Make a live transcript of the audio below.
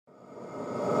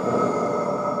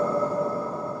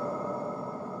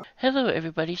Hello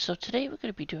everybody, so today we're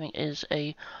going to be doing is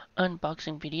a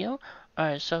unboxing video.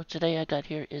 Alright, so today I got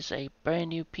here is a brand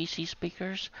new PC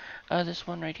speakers. This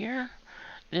one right here.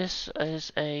 This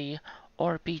is a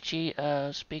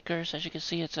RGB speakers. As you can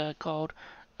see, it's called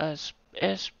SPKPAL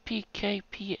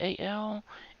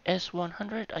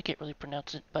S100. I can't really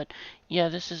pronounce it, but yeah,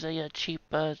 this is a cheap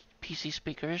PC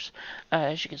speakers.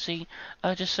 As you can see,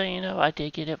 just so you know, I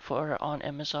did get it for on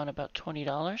Amazon about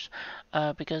 $20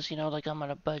 because like I'm on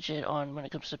a budget on when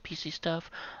it comes to PC stuff.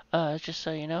 Just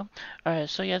so you know. Alright,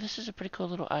 so yeah, this is a pretty cool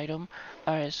little item.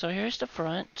 Alright, so here's the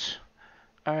front.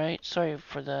 Alright, sorry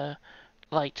for the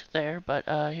light there, but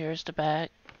here's the back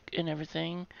and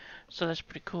everything, so that's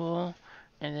pretty cool.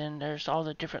 And then there's all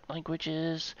the different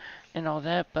languages and all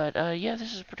that, but yeah,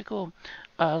 this is pretty cool.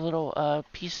 Little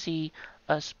PC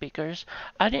speakers.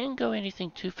 I didn't go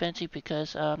anything too fancy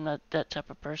because I'm not that type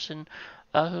of person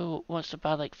who wants to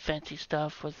buy like fancy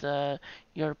stuff with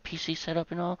your PC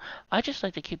setup and all. I just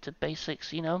like to keep the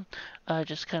basics,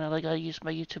 just kind of like I use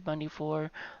my YouTube money for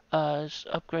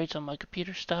upgrades on my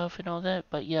computer stuff and all that.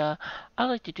 But yeah, I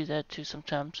like to do that too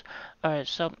sometimes. Alright,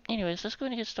 so anyways, let's go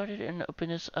ahead and get started and open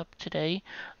this up today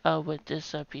with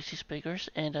this PC speakers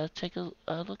and take a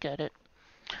look at it.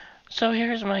 So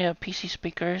here's my PC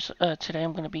speakers. Today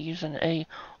I'm going to be using a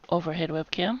overhead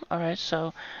webcam. Alright,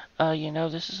 so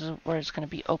this is where it's going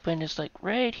to be open. It's like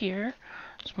right here.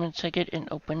 So I'm going to take it and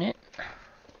open it.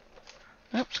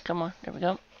 Oops, come on. There we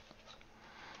go.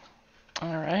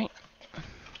 Alright.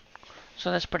 So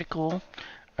that's pretty cool.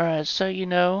 Alright, so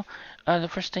the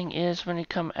first thing is when you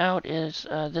come out is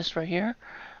this right here.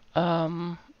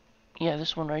 Yeah,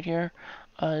 this one right here.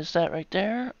 Is that right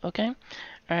there? Okay.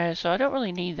 Alright, so I don't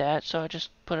really need that, so I just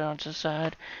put it onto the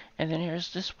side. And then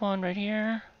here's this one right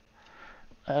here.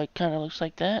 It kind of looks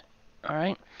like that.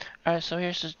 Alright. Alright, so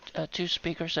here's the two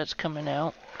speakers that's coming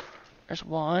out. There's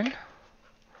one.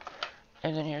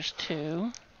 And then here's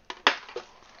two.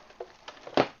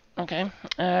 Okay.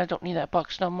 I don't need that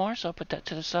box no more, so I'll put that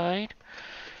to the side.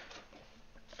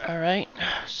 Alright,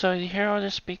 so here are the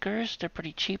speakers. They're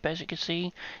pretty cheap, as you can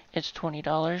see. It's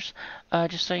 $20.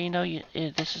 Just so you know,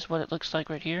 this is what it looks like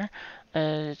right here.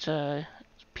 It's a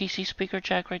PC speaker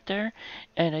jack right there,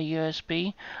 and a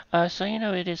USB. So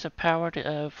it is a powered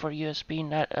for USB,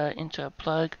 not into a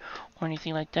plug or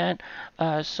anything like that.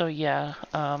 So yeah,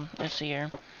 let's see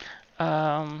here.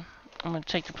 I'm gonna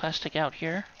take the plastic out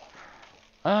here.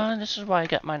 This is why I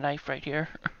got my knife right here.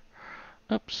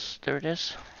 Oops, there it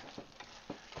is.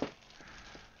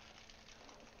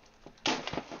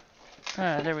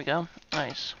 There we go.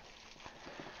 Nice.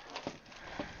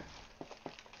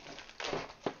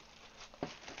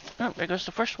 Oh, there goes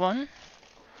the first one.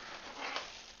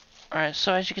 Alright,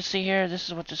 so as you can see here, this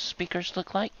is what the speakers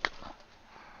look like.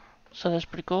 So that's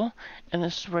pretty cool. And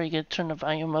this is where you get to turn the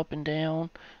volume up and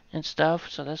down and stuff,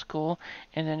 so that's cool.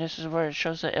 And then this is where it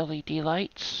shows the LED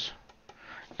lights.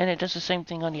 And it does the same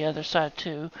thing on the other side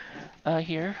too.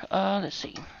 Here. Let's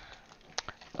see.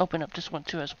 Open up this one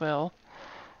too as well.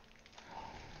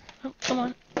 Oh, come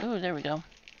on. Oh, there we go.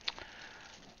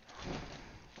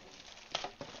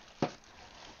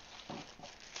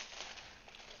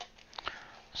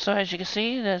 So as you can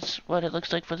see, that's what it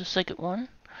looks like for the second one.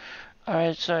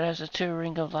 Alright, so it has a 2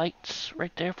 ring of lights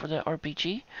right there for the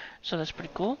RPG. So that's pretty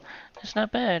cool. It's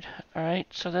not bad. Alright,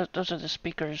 so those are the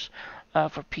speakers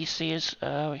for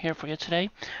PCs here for you today.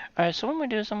 Alright, so what I'm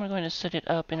going to do is I'm going to set it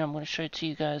up and I'm going to show it to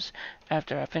you guys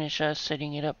after I finish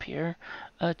setting it up here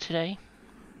today.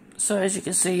 So as you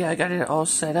can see, I got it all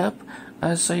set up.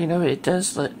 So it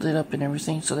does lit up and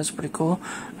everything, so that's pretty cool.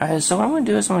 Alright, so what I'm going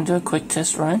to do is I'm going to do a quick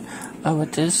test run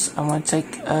with this. I'm going to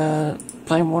take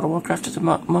playing World of Warcraft at the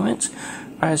moment.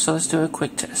 Alright, so let's do a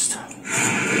quick test.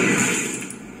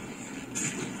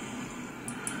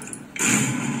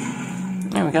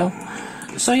 There we go.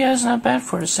 So yeah, it's not bad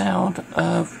for the sound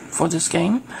for this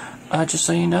game. Just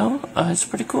so you know, it's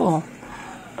pretty cool.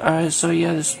 Alright, so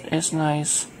yeah, it's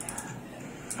nice.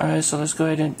 Alright, so let's go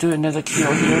ahead and do another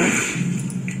kill here.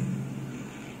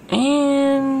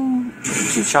 And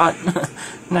 2-shot.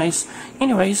 Nice.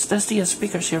 Anyways, that's the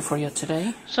speakers here for you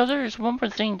today. So there is one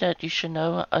more thing that you should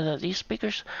know. These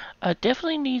speakers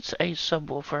definitely needs a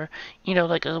subwoofer.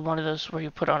 Like one of those where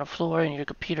you put on a floor and your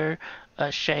computer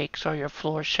shakes or your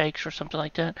floor shakes or something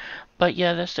like that. But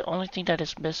yeah, that's the only thing that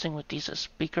is missing with these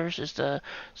speakers is the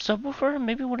subwoofer.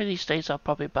 Maybe one of these days I'll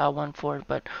probably buy one for it,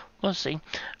 but we'll see.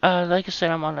 Like I said,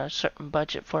 I'm on a certain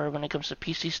budget for when it comes to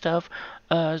PC stuff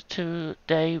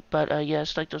today. But yeah,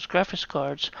 it's like those graphics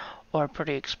cards are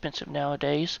pretty expensive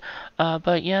nowadays.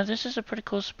 But yeah, this is a pretty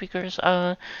cool speakers.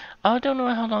 I don't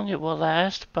know how long it will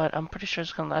last, but I'm pretty sure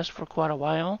it's gonna last for quite a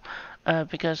while.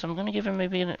 because I'm gonna give it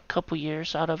maybe a couple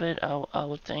years out of it. I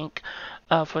would think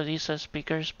for these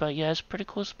speakers. But yeah, it's pretty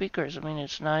cool speakers. I mean,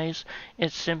 it's nice,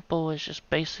 it's simple, it's just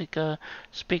basic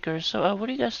speakers. So what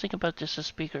do you guys think about this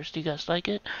speakers? Do you guys like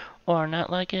it or not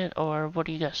like it, or what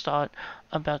do you guys thought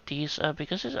about these?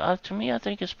 Because to me, I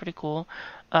think it's pretty cool.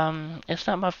 It's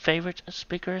not my favorite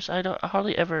speakers. I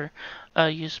hardly ever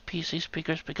use PC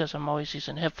speakers because I'm always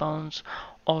using headphones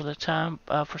all the time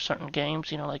for certain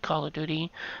games, like Call of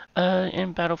Duty,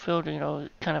 in Battlefield,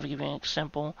 kind of giving an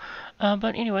example.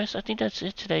 But anyways, I think that's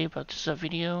it today about this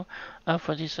video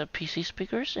for these PC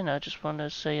speakers, and I just want to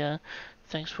say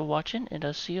thanks for watching, and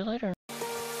I'll see you later.